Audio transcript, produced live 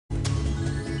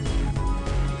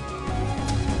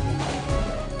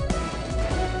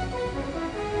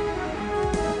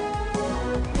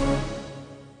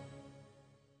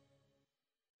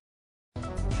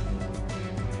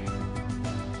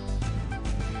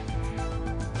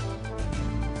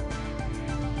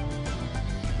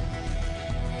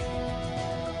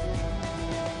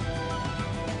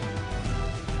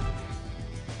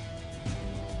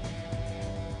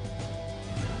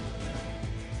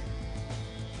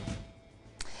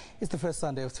It's the first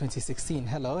Sunday of 2016.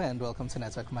 Hello and welcome to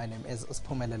Network. My name is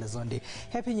Sphumelele Zondi.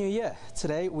 Happy New Year.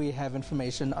 Today we have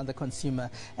information on the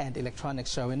Consumer and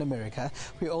Electronics Show in America.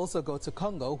 We also go to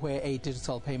Congo, where a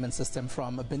digital payment system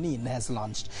from Benin has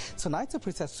launched. Tonight,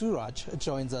 Prita Suraj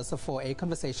joins us for a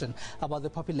conversation about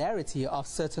the popularity of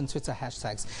certain Twitter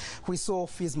hashtags. We saw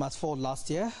fees must fall last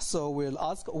year, so we'll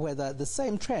ask whether the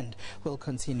same trend will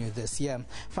continue this year.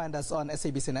 Find us on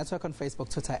SABC Network on Facebook,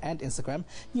 Twitter and Instagram.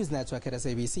 News Network at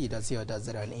SABC.co.za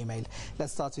and email.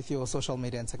 Let's start with your social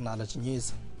media and technology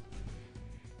news.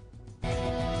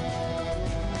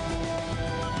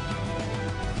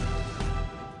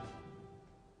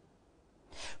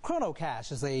 Chrono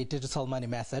Cash is a digital money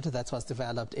method that was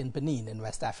developed in Benin in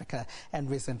West Africa and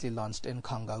recently launched in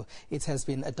Congo. It has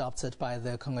been adopted by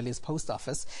the Congolese post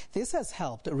office. This has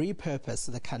helped repurpose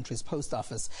the country's post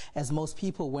office, as most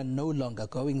people were no longer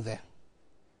going there.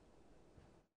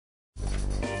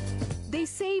 They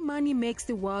say money makes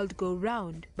the world go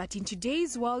round, but in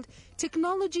today's world,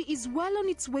 technology is well on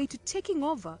its way to taking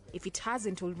over if it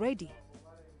hasn't already.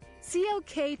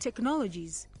 CLK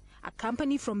Technologies, a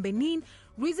company from Benin,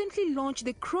 recently launched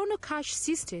the Chrono Cash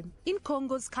system in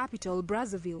Congo's capital,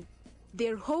 Brazzaville.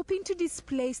 They're hoping to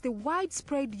displace the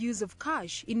widespread use of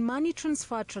cash in money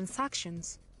transfer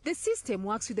transactions. The system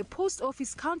works with the post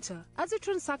office counter as a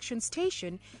transaction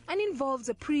station and involves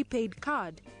a prepaid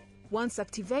card. Once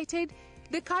activated,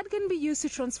 the card can be used to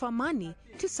transfer money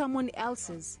to someone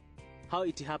else's. How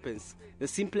it happens: the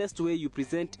simplest way, you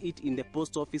present it in the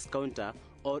post office counter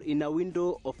or in a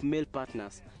window of mail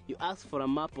partners. You ask for a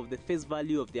map of the face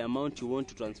value of the amount you want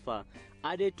to transfer.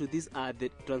 Added to this are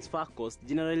the transfer costs,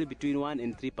 generally between 1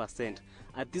 and 3%.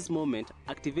 At this moment,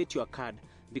 activate your card,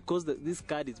 because this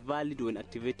card is valid when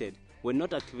activated. When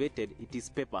not activated, it is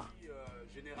paper.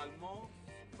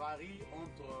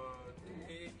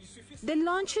 The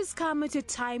launches come at a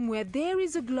time where there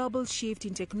is a global shift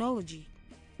in technology.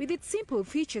 With its simple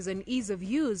features and ease of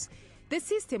use, the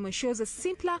system assures a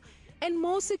simpler and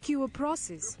more secure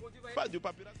process.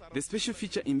 The special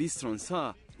feature in this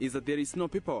transfer is that there is no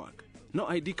paperwork, no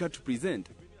ID card to present.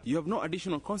 You have no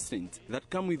additional constraints that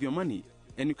come with your money,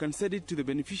 and you can send it to the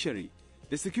beneficiary.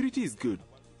 The security is good.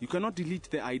 You cannot delete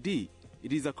the ID.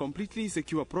 It is a completely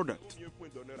secure product.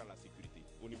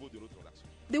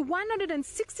 The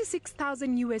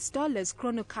 $166,000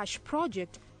 Chrono Cash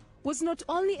project was not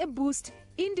only a boost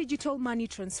in digital money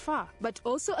transfer, but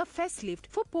also a facelift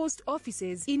for post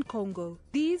offices in Congo.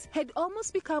 These had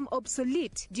almost become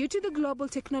obsolete due to the global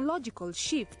technological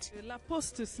shift.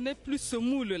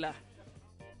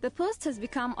 The post has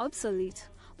become obsolete.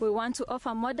 We want to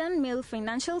offer modern mail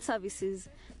financial services.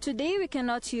 Today we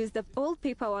cannot use the old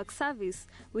paperwork service.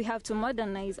 We have to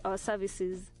modernize our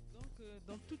services.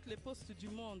 Dans toutes les postes du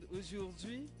monde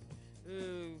aujourd'hui,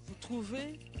 vous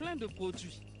trouvez plein de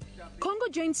produits. Congo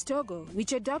joins Togo,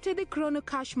 which adopted the Chrono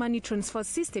Cash money transfer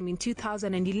system in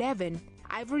 2011.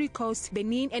 Ivory Coast,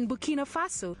 Benin and Burkina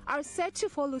Faso are set to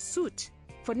follow suit.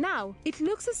 For now, it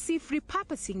looks as if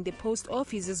repurposing the post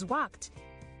office has worked.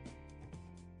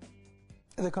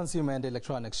 The Consumer and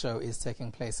Electronics Show is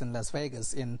taking place in Las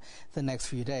Vegas in the next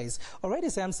few days. Already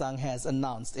Samsung has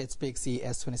announced its big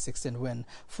CES 2016 win.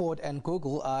 Ford and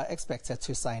Google are expected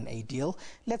to sign a deal.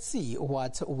 Let's see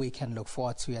what we can look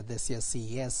forward to at this year's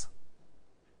CES.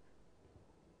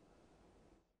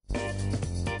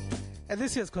 At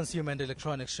this year's Consumer and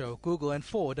Electronics Show, Google and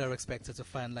Ford are expected to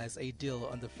finalize a deal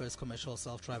on the first commercial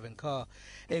self-driving car.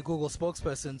 A Google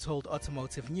spokesperson told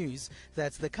Automotive News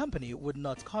that the company would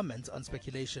not comment on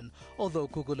speculation, although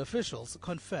Google officials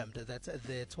confirmed that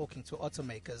they're talking to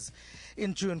automakers.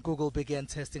 In June, Google began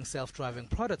testing self-driving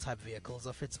prototype vehicles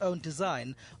of its own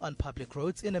design on public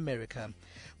roads in America.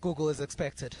 Google is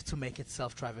expected to make its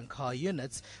self-driving car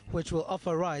units, which will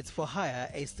offer rides for hire,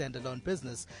 a standalone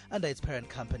business under its parent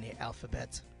company, Alphabet.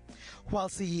 While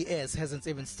CES hasn't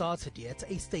even started yet,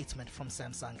 a statement from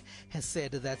Samsung has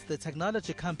said that the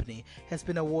technology company has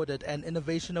been awarded an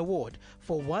innovation award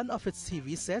for one of its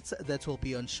TV sets that will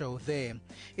be on show there.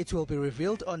 It will be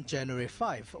revealed on January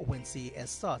 5 when CES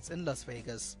starts in Las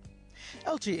Vegas.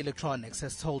 LG Electronics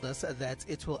has told us that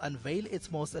it will unveil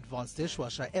its most advanced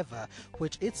dishwasher ever,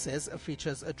 which it says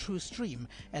features a true stream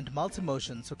and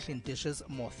multi-motion to clean dishes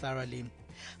more thoroughly.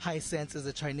 Hisense is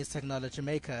a Chinese technology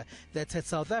maker that had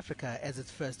South Africa as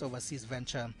its first overseas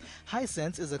venture.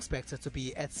 Hisense is expected to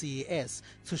be at CES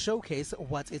to showcase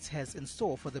what it has in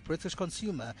store for the British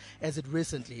consumer, as it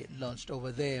recently launched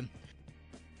over there.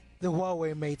 The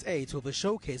Huawei Mate 8 will be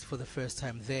showcased for the first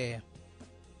time there.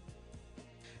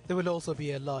 There will also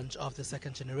be a launch of the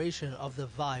second generation of the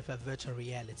Vive virtual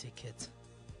reality kit.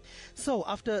 So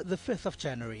after the 5th of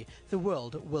January, the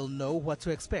world will know what to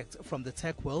expect from the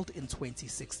tech world in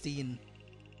 2016.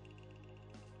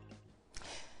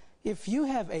 If you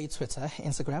have a Twitter,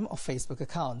 Instagram or Facebook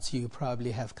account, you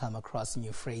probably have come across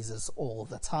new phrases all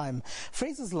the time.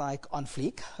 Phrases like on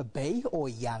fleek, bae or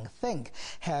young thing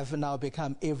have now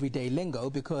become everyday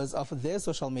lingo because of their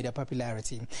social media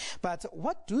popularity. But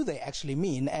what do they actually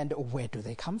mean and where do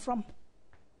they come from?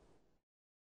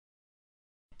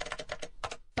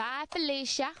 Bye,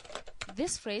 Felicia.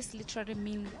 This phrase literally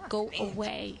means go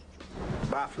away.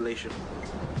 Bye, Felicia.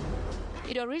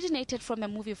 It originated from the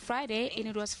movie Friday and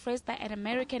it was phrased by an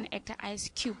American actor, Ice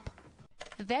Cube.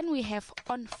 Then we have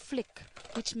on flick,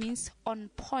 which means on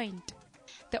point.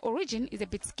 The origin is a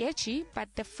bit sketchy, but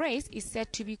the phrase is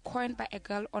said to be coined by a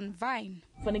girl on Vine.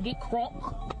 Finna get crunk,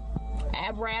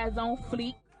 eyebrows on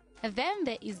fleek. Then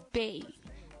there is bae.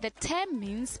 The term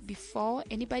means before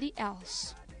anybody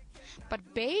else. But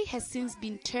bae has since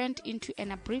been turned into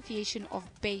an abbreviation of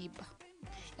babe,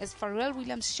 as Pharrell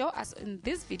Williams shows us in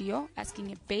this video,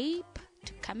 asking a babe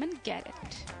to come and get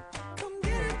it. Come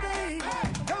get it, babe.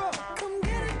 Come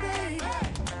get it, babe.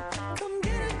 Come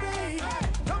get it, babe.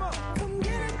 Come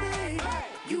get it, babe.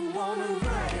 You wanna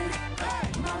ride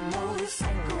my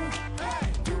motorcycle?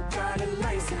 You got a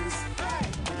license.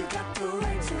 You got the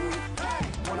right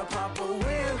to. Wanna pop a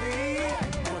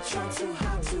wheelie? Want you to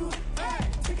how to?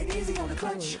 Take it easy on the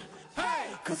clutch.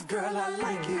 Cause girl, I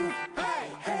like you.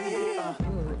 Hey,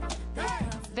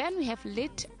 Then we have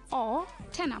lit or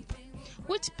turn up,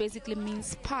 which basically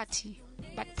means party.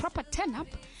 But proper turn up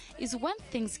is when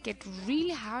things get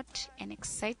really hot and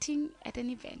exciting at an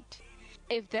event.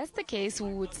 If that's the case,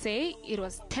 we would say it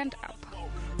was turned up.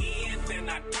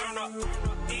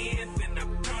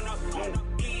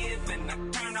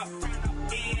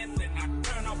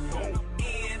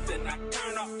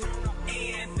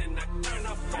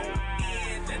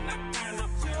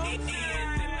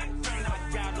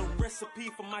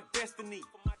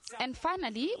 And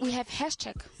finally, we have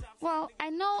hashtag. Well, I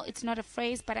know it's not a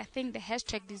phrase, but I think the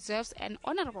hashtag deserves an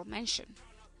honorable mention.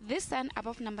 This sign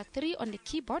above number 3 on the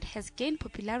keyboard has gained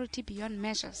popularity beyond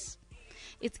measures.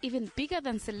 It's even bigger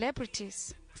than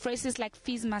celebrities. Phrases like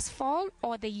fees must fall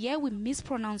or the year we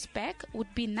mispronounce back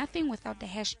would be nothing without the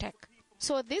hashtag.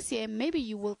 So this year, maybe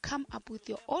you will come up with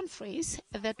your own phrase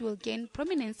that will gain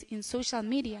prominence in social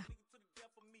media.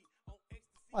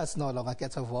 Well, it's no longer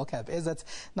get a vocab, is it?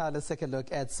 Now let's take a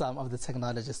look at some of the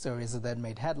technology stories that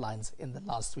made headlines in the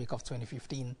last week of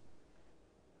 2015.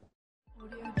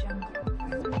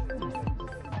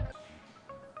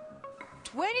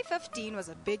 2015 was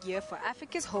a big year for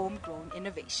Africa's homegrown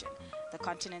innovation. The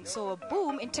continent saw a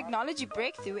boom in technology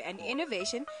breakthrough and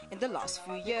innovation in the last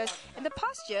few years, and the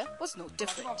past year was no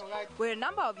different, where a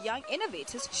number of young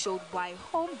innovators showed why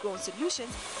homegrown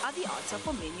solutions are the answer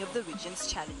for many of the region's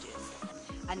challenges.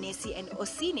 Anesi and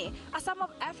Osine are some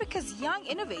of Africa's young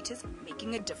innovators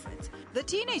making a difference. The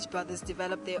teenage brothers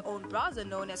developed their own browser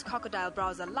known as Crocodile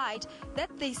Browser Lite that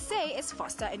they say is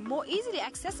faster and more easily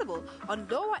accessible on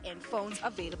lower-end phones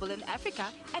available in Africa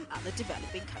and other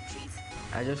developing countries.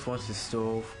 I just want to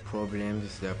solve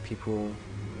problems that people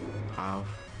have,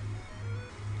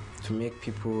 to make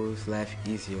people's life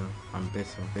easier and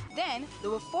better. Then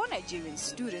there were 4 Nigerian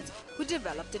students who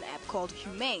developed an app called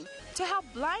Humane to help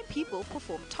blind people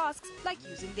perform tasks like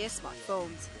using their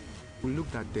smartphones. We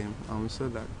looked at them and we saw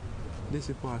that these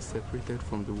people are separated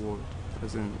from the world,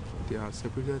 as in they are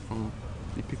separated from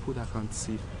the people that can't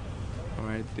see. All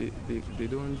right,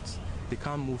 they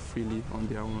can't move freely on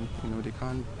their own. They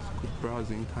can't browse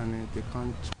the internet, they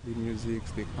can't play music,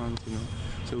 they can't,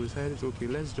 So we decided, okay,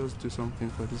 let's just do something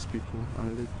for these people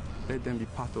and let them be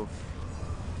part of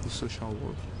the social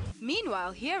world.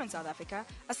 Meanwhile, here in South Africa,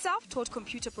 a self-taught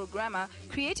computer programmer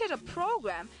created a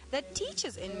program that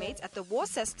teaches inmates at the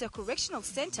Worcester Correctional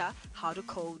Center how to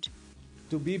code.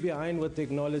 To be behind with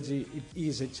technology, it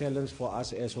is a challenge for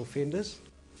us as offenders.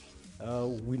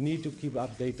 We need to keep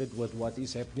updated with what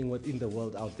is happening within the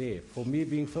world out there. For me,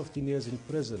 being 15 years in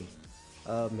prison,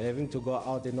 having to go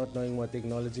out and not knowing what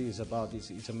technology is about,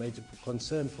 it's a major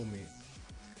concern for me.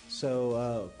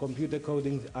 So computer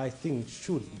coding, I think,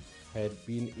 should have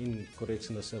been in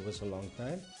correctional service a long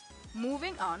time.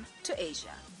 Moving on to Asia.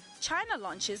 China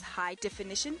launches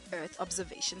high-definition Earth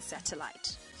observation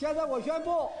satellite.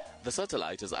 The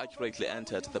satellite has accurately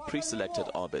entered the pre-selected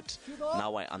orbit.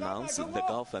 Now I announce the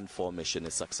Gulf 4 mission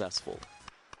is successful.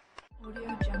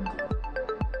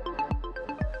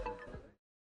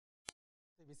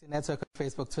 SABC Network on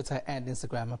Facebook, Twitter and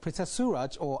Instagram. Pritesh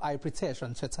Suraj, or iPritesh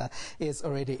on Twitter, is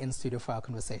already in studio for our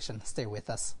conversation. Stay with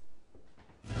us.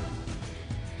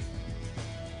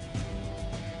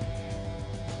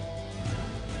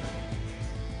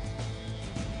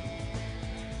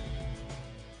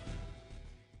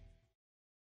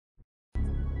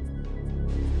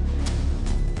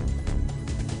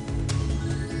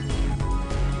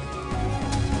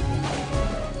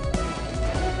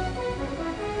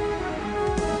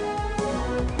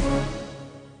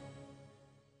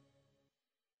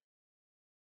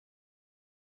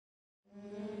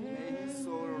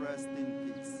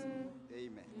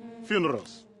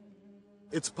 funerals.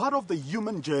 It's part of the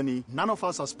human journey. None of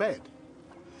us are spared.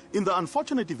 In the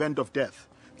unfortunate event of death,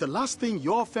 the last thing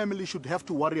your family should have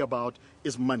to worry about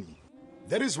is money.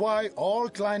 That is why all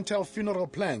clientele funeral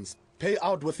plans pay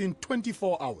out within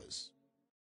 24 hours.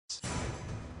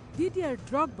 Didier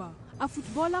Drogba, a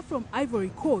footballer from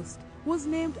Ivory Coast, was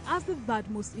named as the third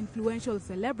most influential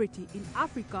celebrity in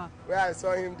Africa. Where I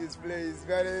saw him display, he's a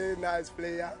very nice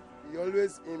player. He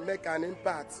always make an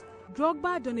impact.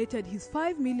 Drogba donated his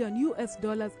 $5 million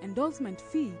endorsement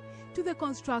fee to the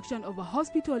construction of a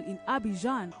hospital in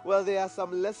Abidjan. Well, there are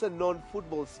some lesser-known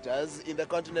football stars in the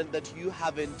continent that you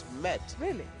haven't met.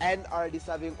 Really? And are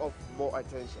deserving of more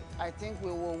attention. I think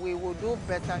we will do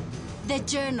better. The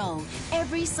Journal,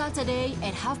 every Saturday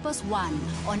at 1:30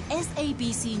 on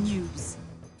SABC News.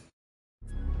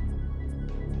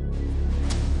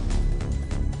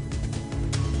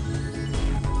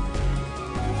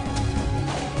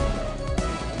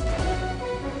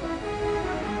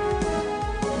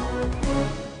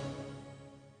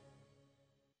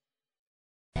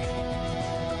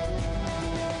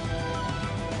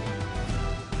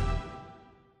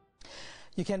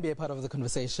 You can be a part of the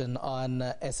conversation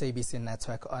on SABC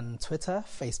Network on Twitter,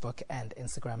 Facebook and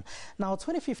Instagram. Now,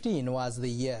 2015 was the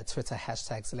year Twitter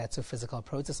hashtags led to physical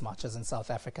protest marches in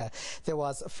South Africa. There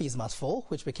was Fees Must Fall,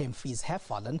 which became Fees Have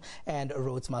Fallen, and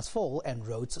Roads Must Fall and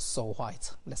Roads So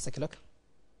White. Let's take a look.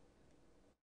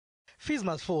 Fees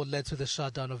Must Fall led to the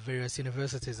shutdown of various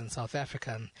universities in South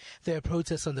Africa. There are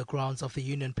protests on the grounds of the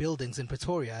union buildings in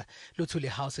Pretoria, Luthuli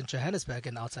House in Johannesburg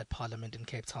and outside Parliament in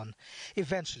Cape Town.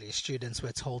 Eventually, students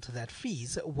were told that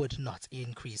fees would not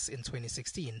increase in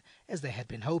 2016, as they had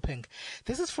been hoping.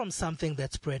 This is from something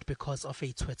that spread because of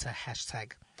a Twitter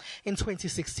hashtag. In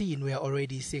 2016, we are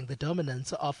already seeing the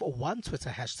dominance of one Twitter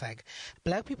hashtag.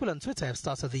 Black people on Twitter have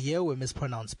started the year with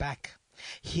mispronounced back.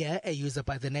 Here, a user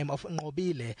by the name of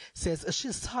Ngobile says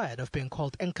she's tired of being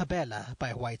called Nkabela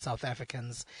by white South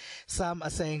Africans. Some are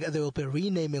saying they will be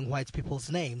renaming white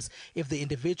people's names if the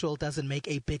individual doesn't make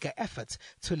a bigger effort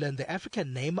to learn the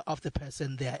African name of the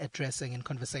person they are addressing in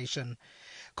conversation.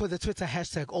 Could the Twitter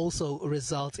hashtag also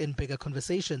result in bigger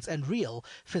conversations and real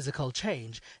physical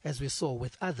change, as we saw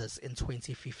with others in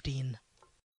 2015?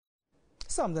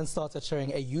 Some then started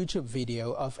sharing a YouTube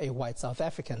video of a white South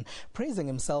African praising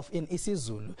himself in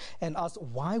isiZulu and asked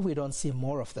why we don't see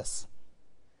more of this.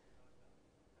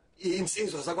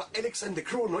 insizwa zakwa-Alexander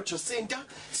Crow noJacinta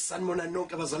sanibona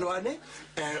nonke abazalwane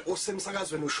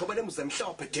osemsakazweni ushobele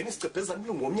mzemhlophe Dennis Cebheza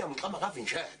Mlungu omnyama mqama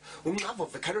kavinjela unqavo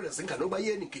vekhalela zingane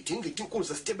obayeni ngidinga inkulu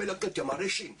zesitebela qeda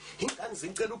generation ingane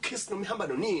zicela ukiss nomhamba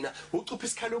nonina ucupha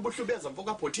isikhalo obuhlubeza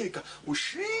mfoka bhotika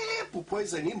uship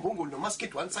poison imbungu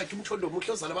nomasket one side umthondo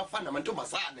omuhle ozala abafana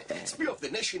amantombazane speed of the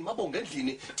nation mabonga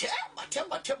endlini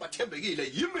thembekile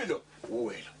yimi lo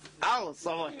uwela awu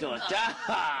somadoda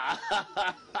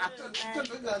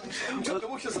umthondo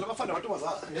omuhle ozala abafana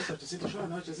amantombazane yesajisithi shona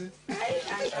noJacinta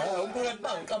umphakathi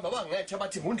bangiqamba bangethe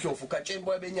bathi ngundlovu katsheni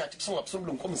boya benyathi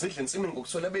busongabusomlungu komzidla ensimini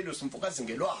ngokuswela belusi mfokazi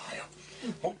ngelwayo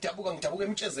ngokudabuka ngidabuka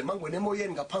emtsheze emangweni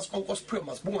emoyeni ngaphansi konkosiphiwe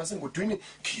masibunga sengodwini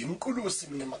ngiyimqulusi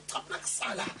mina macapha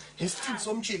kusala isithini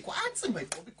somtshiko atsimba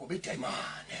igqoba igobe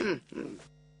edayimane.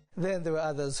 Then there were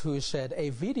others who shared a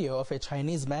video of a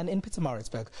Chinese man in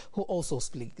Pietermaritzburg who also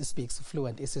speaks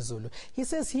fluent isiZulu. He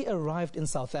says he arrived in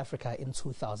South Africa in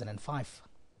 2005.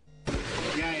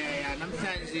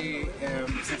 Namhlanje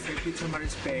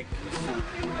sase-Pietermaritzburg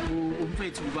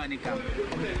umfethu ubani igama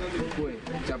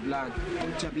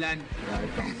Jabulani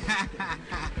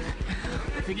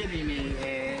ufike nini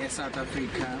eSouth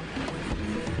Africa?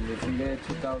 Ngifike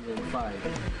 2005.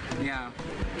 Yeah,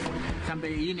 mhlambe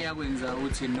yini yakwenza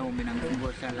uthi no mina ngifuna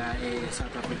ukuhlala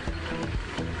eSouth Africa?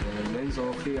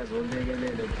 Ngizofika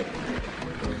zolekelele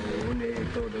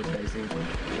unetolo dayisinto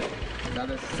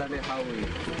dala sale hawi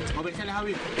ngoba hlala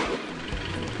hawi.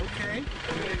 Okay.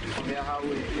 Yeah, how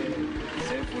we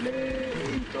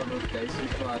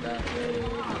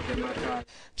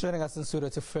Joining us in studio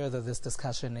to further this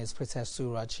discussion is Pritesh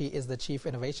Suraj. He is the Chief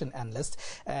Innovation Analyst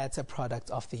at Product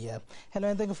of the Year. Hello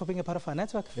and thank you for being a part of our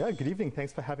network. Yeah, good evening.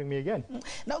 Thanks for having me again.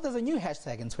 Now, there's a new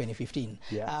hashtag in 2015,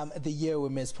 yes. The year we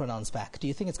mispronounced back. Do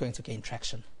you think it's going to gain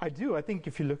traction? I do. I think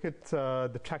if you look at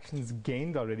the traction it's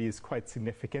gained already is quite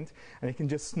significant, and it can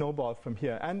just snowball from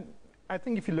here. And I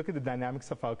think if you look at the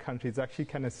dynamics of our country, it's actually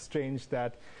kind of strange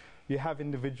that you have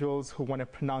individuals who want to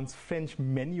pronounce French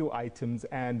menu items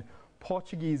and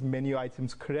Portuguese menu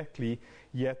items correctly,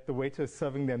 yet the waiter is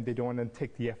serving them, they don't want to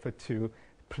take the effort to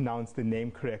pronounce the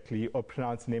name correctly or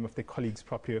pronounce the name of their colleagues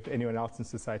properly or anyone else in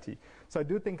society. So I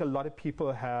do think a lot of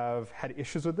people have had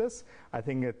issues with this. I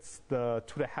think it's the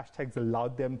Twitter hashtags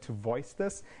allowed them to voice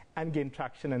this and gain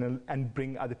traction and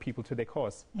bring other people to their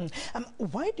cause.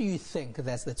 Why do you think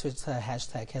that the Twitter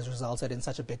hashtag has resulted in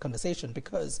such a big conversation?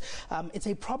 Because it's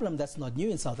a problem that's not new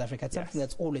in South Africa. It's something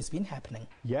that's always been happening.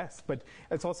 Yes, but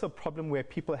it's also a problem where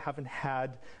people haven't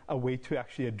had a way to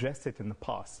actually address it in the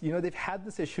past. You know, they've had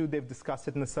this issue, they've discussed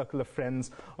it in a circle of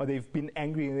friends, or they've been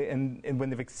angry when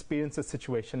they've experienced a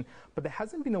situation, but there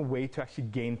hasn't been a way to actually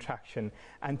gain traction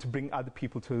and to bring other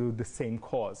people to the same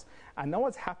cause. And now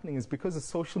what's happening is because of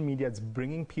social media, it's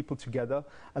bringing people together,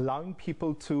 allowing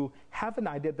people to have an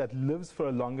idea that lives for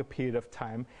a longer period of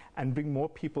time and bring more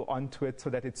people onto it so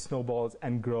that it snowballs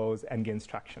and grows and gains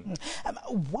traction.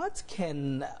 What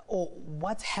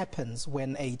happens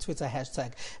when a Twitter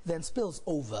hashtag then spills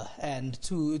over and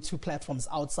to platforms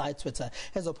outside Twitter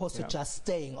as opposed to just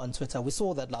staying on Twitter? We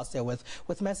saw that last year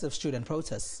with massive student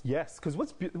protests. Yes, because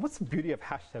what's the beauty of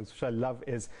hashtags, which I love,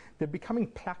 is they're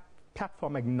becoming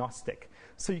platform agnostic.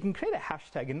 So you can create a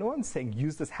hashtag and no one's saying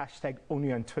use this hashtag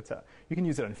only on Twitter. You can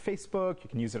use it on Facebook, you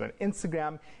can use it on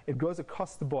Instagram. It goes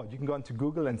across the board. You can go onto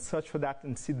Google and search for that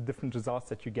and see the different results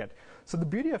that you get. So the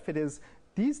beauty of it is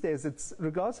these days, it's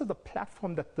regardless of the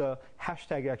platform that the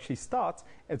hashtag actually starts,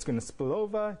 it's going to spill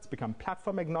over, it's become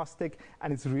platform agnostic,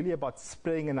 and it's really about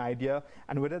spreading an idea,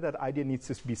 and whether that idea needs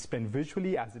to be spread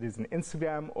visually, as it is in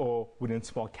Instagram, or within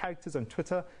small characters on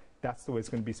Twitter, that's the way it's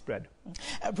going to be spread.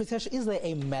 Pritesh, is there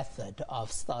a method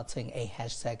of starting a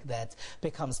hashtag that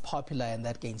becomes popular and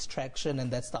that gains traction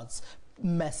and that starts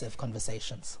massive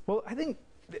conversations? Well, I think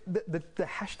the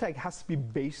hashtag has to be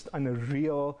based on a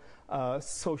real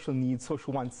social need,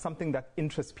 social want, something that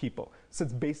interests people. So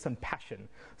it's based on passion.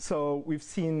 So we've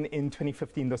seen in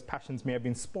 2015 those passions may have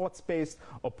been sports-based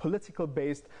or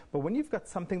political-based, but when you've got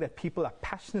something that people are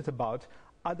passionate about,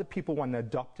 other people want to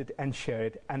adopt it and share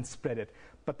it and spread it.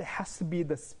 But there has to be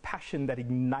this passion that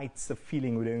ignites a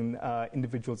feeling within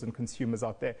individuals and consumers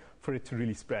out there for it to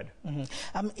really spread. Do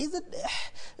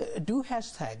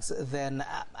hashtags then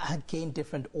gain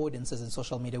different audiences in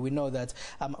social media? We know that,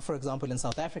 for example, in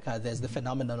South Africa, there's the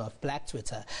phenomenon of Black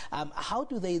Twitter. How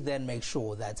do they then make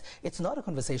sure that it's not a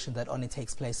conversation that only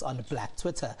takes place on Black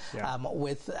Twitter,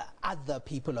 with other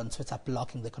people on Twitter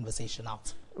blocking the conversation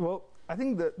out? Well, I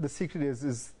think the secret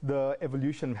is the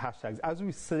evolution of hashtags. As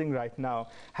we're sitting right now,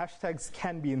 hashtags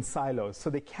can be in silos. So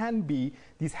there can be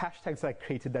these hashtags that are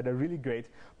created that are really great,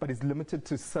 but it's limited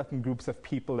to certain groups of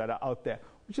people that are out there,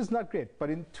 which is not great. But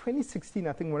in 2016,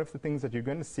 I think one of the things that you're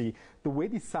going to see, the way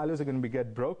these silos are going to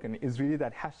get broken is really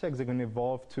that hashtags are going to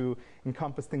evolve to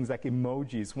encompass things like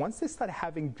emojis. Once they start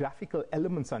having graphical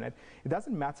elements on it, it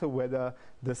doesn't matter whether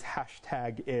this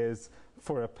hashtag is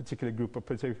for a particular group or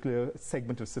particular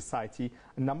segment of society.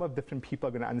 A number of different people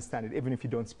are going to understand it. Even if you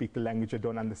don't speak the language or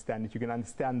don't understand it, you can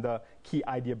understand the key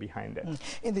idea behind it.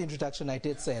 In the introduction, I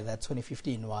did say that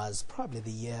 2015 was probably the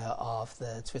year of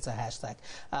the Twitter hashtag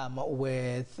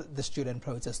with the student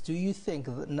protests. Do you think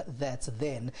that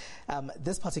then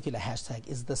this particular hashtag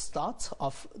is the start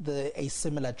of a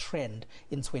similar trend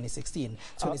in 2016?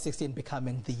 2016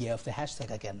 becoming the year of the hashtag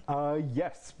again?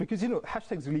 Yes, because, you know,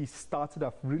 hashtags really started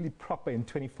off really proper in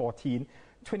 2014.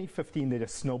 2015, they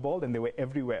just snowballed and they were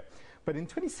everywhere. But in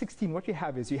 2016, what you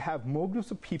have is you have more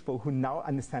groups of people who now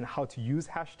understand how to use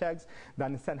hashtags, they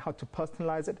understand how to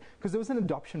personalize it, because there was an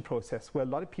adoption process where a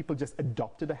lot of people just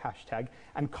adopted a hashtag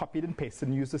and copied and pasted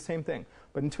and used the same thing.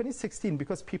 But in 2016,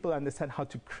 because people understand how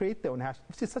to create their own hashtag,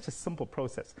 which is such a simple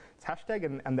process, it's hashtag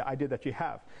and the idea that you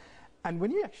have. And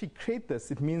when you actually create this,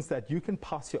 it means that you can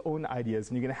pass your own ideas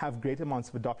and you're going to have great amounts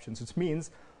of adoptions, which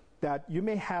means that you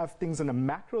may have things on a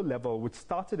macro level which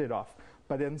started it off,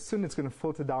 but then soon it's going to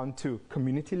filter down to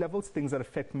community levels, things that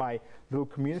affect my little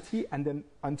community, and then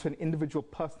onto an individual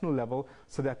personal level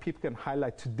so that people can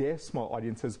highlight to their small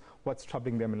audiences what's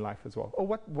troubling them in life as well, or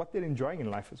what they're enjoying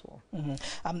in life as well.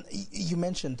 You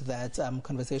mentioned that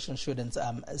conversations shouldn't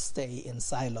stay in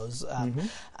silos,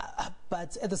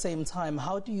 but at the same time,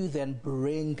 how do you then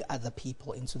bring other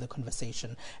people into the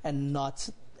conversation and not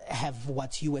have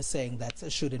what you were saying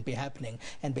that shouldn't be happening,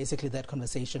 and basically that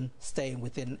conversation staying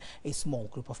within a small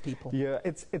group of people? Yeah,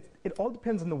 it all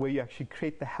depends on the way you actually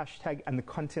create the hashtag and the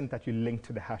content that you link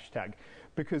to the hashtag.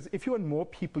 Because if you want more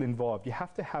people involved, you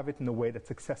have to have it in a way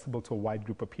that's accessible to a wide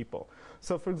group of people.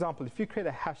 So for example, if you create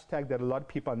a hashtag that a lot of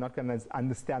people are not going to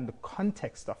understand the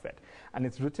context of it, and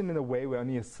it's written in a way where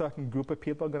only a certain group of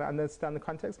people are going to understand the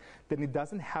context, then it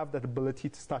doesn't have that ability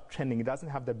to start trending. It doesn't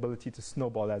have the ability to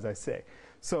snowball, as I say.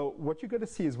 So what you're going to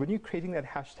see is when you're creating that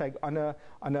hashtag on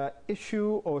a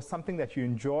issue or something that you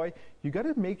enjoy, you got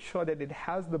to make sure that it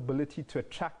has the ability to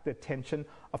attract the attention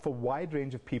of a wide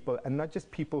range of people and not just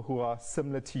people who are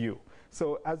similar to you.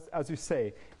 So as you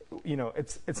say, you know,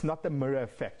 it's not the mirror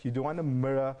effect. You don't want to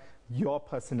mirror your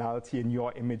personality and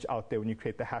your image out there when you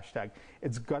create the hashtag.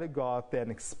 It's got to go out there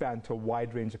and expand to a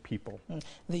wide range of people.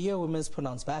 The year we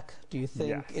mispronounce back, do you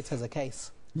think it has a case?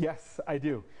 Yes, I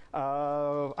do.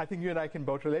 I think you and I can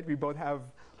both relate. We both have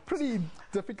pretty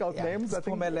difficult names. I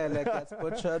think Pumelele gets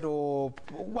butchered, or,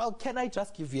 well, can I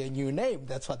just give you a new name?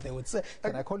 That's what they would say.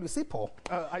 Can I call you Sipho?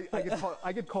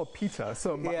 I get called Peter.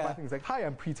 So my thing's like, hi,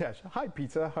 I'm Pritesh. Hi,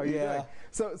 Peter. How are you doing?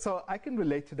 So I can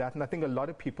relate to that, and I think a lot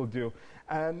of people do.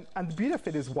 And the beauty of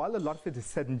it is, while a lot of it is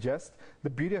said in jest, the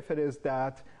beauty of it is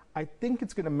that I think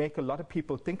it's going to make a lot of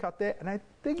people think out there, and I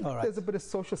think there's a bit of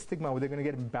social stigma where they're going to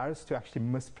get embarrassed to actually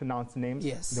mispronounce names.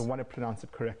 Yes. They want to pronounce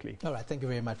it correctly. All right. Thank you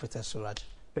very much, Pritesh Suraj.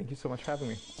 Thank you so much for having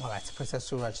me. All right. Pritesh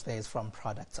Suraj there is from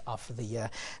Product of the Year.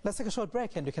 Let's take a short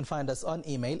break, and you can find us on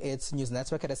email. It's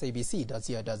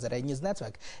newsnetwork@sabc.co.za,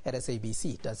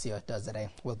 newsnetwork@sabc.co.za.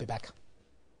 We'll be back.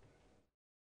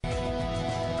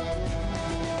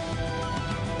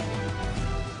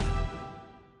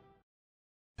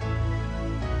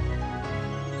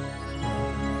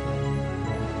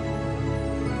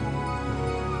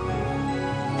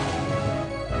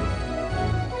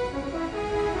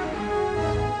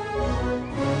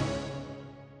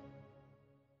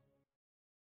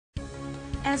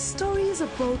 As stories are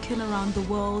broken around the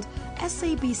world,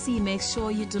 SABC makes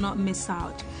sure you do not miss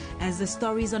out. As the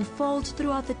stories unfold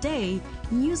throughout the day,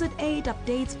 News at 8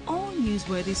 updates all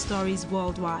newsworthy stories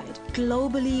worldwide.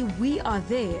 Globally, we are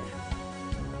there.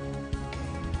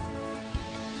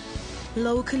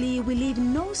 Locally, we leave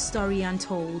no story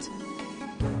untold.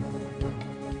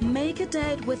 Make a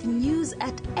date with News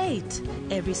at 8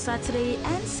 every Saturday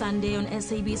and Sunday on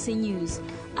SABC News,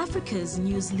 Africa's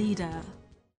news leader.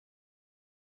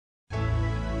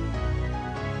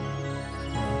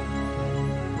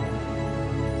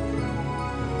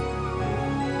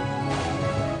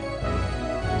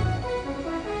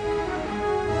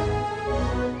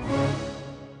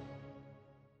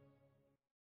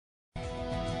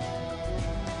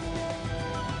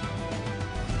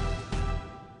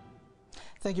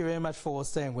 Thank you very much for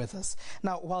staying with us.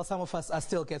 Now, while some of us are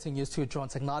still getting used to drone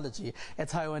technology, a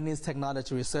Taiwanese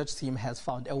technology research team has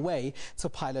found a way to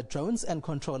pilot drones and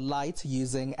control light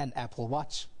using an Apple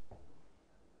Watch.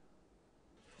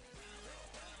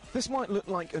 This might look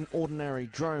like an ordinary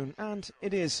drone, and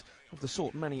it is, of the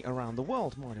sort many around the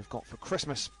world might have got for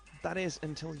Christmas. That is,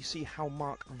 until you see how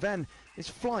Mark Ven is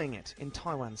flying it in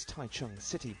Taiwan's Taichung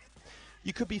city.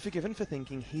 You could be forgiven for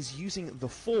thinking he's using the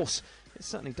Force. It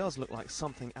certainly does look like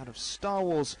something out of Star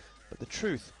Wars, but the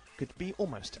truth could be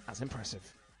almost as impressive.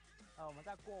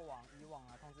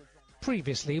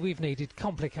 Previously, we've needed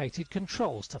complicated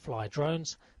controls to fly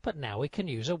drones, but now we can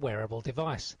use a wearable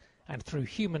device, and through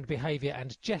human behaviour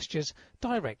and gestures,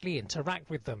 directly interact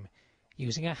with them,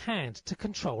 using a hand to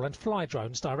control and fly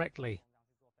drones directly.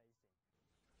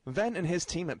 Ven and his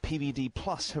team at PBD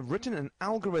Plus have written an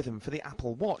algorithm for the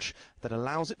Apple Watch that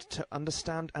allows it to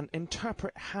understand and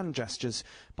interpret hand gestures.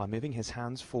 By moving his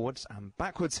hands forwards and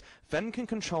backwards, Ven can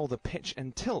control the pitch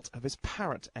and tilt of his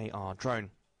Parrot AR drone.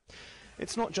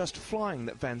 It's not just flying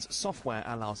that Ven's software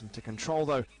allows him to control,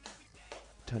 though.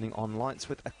 Turning on lights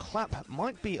with a clap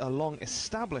might be a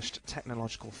long-established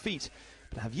technological feat,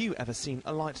 but have you ever seen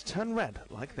a light turn red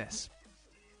like this?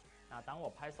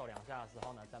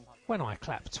 When I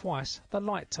clap twice, the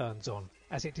light turns on,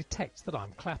 as it detects that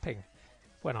I'm clapping.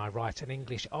 When I write an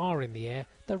English R in the air,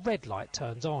 the red light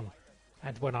turns on.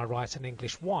 And when I write an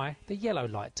English Y, the yellow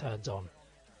light turns on.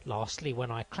 Lastly,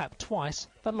 when I clap twice,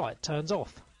 the light turns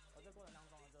off.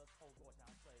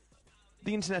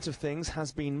 The Internet of Things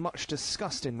has been much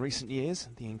discussed in recent years,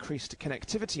 the increased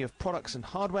connectivity of products and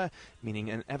hardware, meaning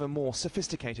an ever more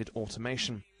sophisticated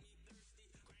automation.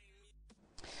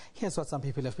 Here's what some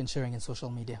people have been sharing in social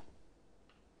media.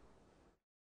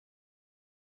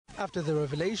 After the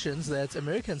revelations that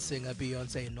American singer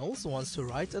Beyonce Knowles wants to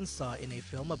write and star in a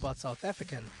film about South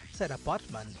African Sarah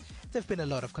Baartman, there have been a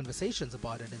lot of conversations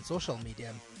about it in social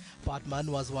media. Baartman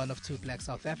was one of two black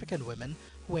South African women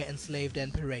who were enslaved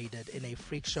and paraded in a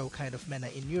freak show kind of manner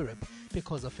in Europe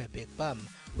because of her big bum,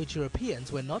 which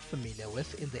Europeans were not familiar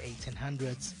with in the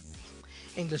 1800s.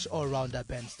 English all-rounder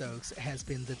Ben Stokes has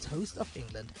been the toast of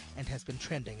England and has been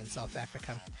trending in South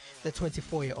Africa. The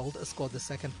 24-year-old scored the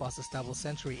second fastest double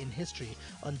century in history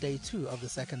on day 2 of the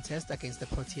second test against the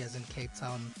Proteas in Cape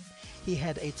Town. He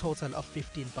had a total of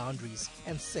 15 boundaries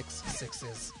and 6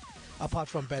 sixes. Apart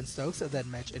from Ben Stokes, that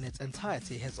match in its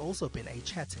entirety has also been a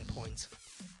chatting point.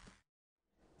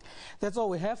 That's all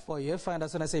we have for you. Find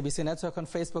us on SABC Network on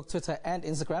Facebook, Twitter and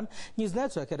Instagram. News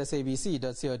Network at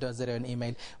sabc.co.za and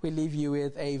email. We leave you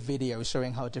with a video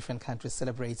showing how different countries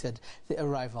celebrated the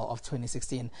arrival of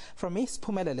 2016. From me,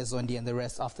 Spumelele Zondi and the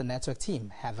rest of the network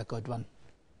team, have a good one.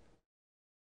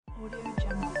 Audio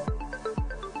Jungle.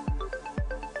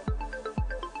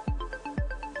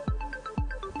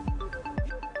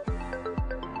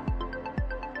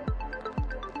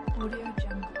 Audio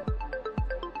Jungle.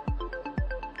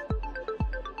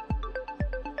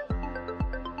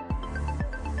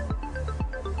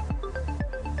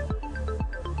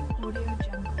 Audio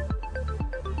Jungle.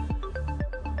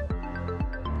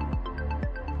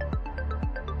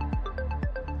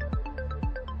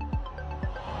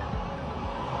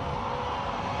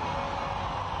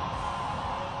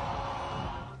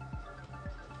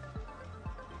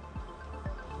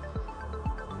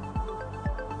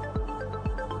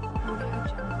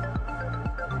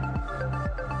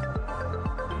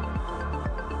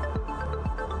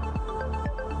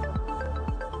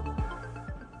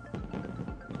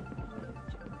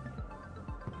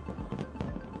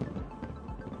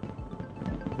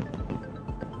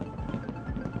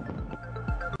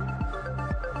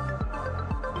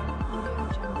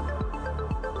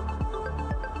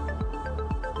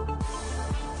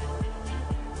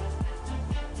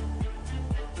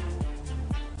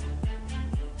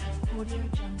 Audio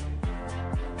Jungle.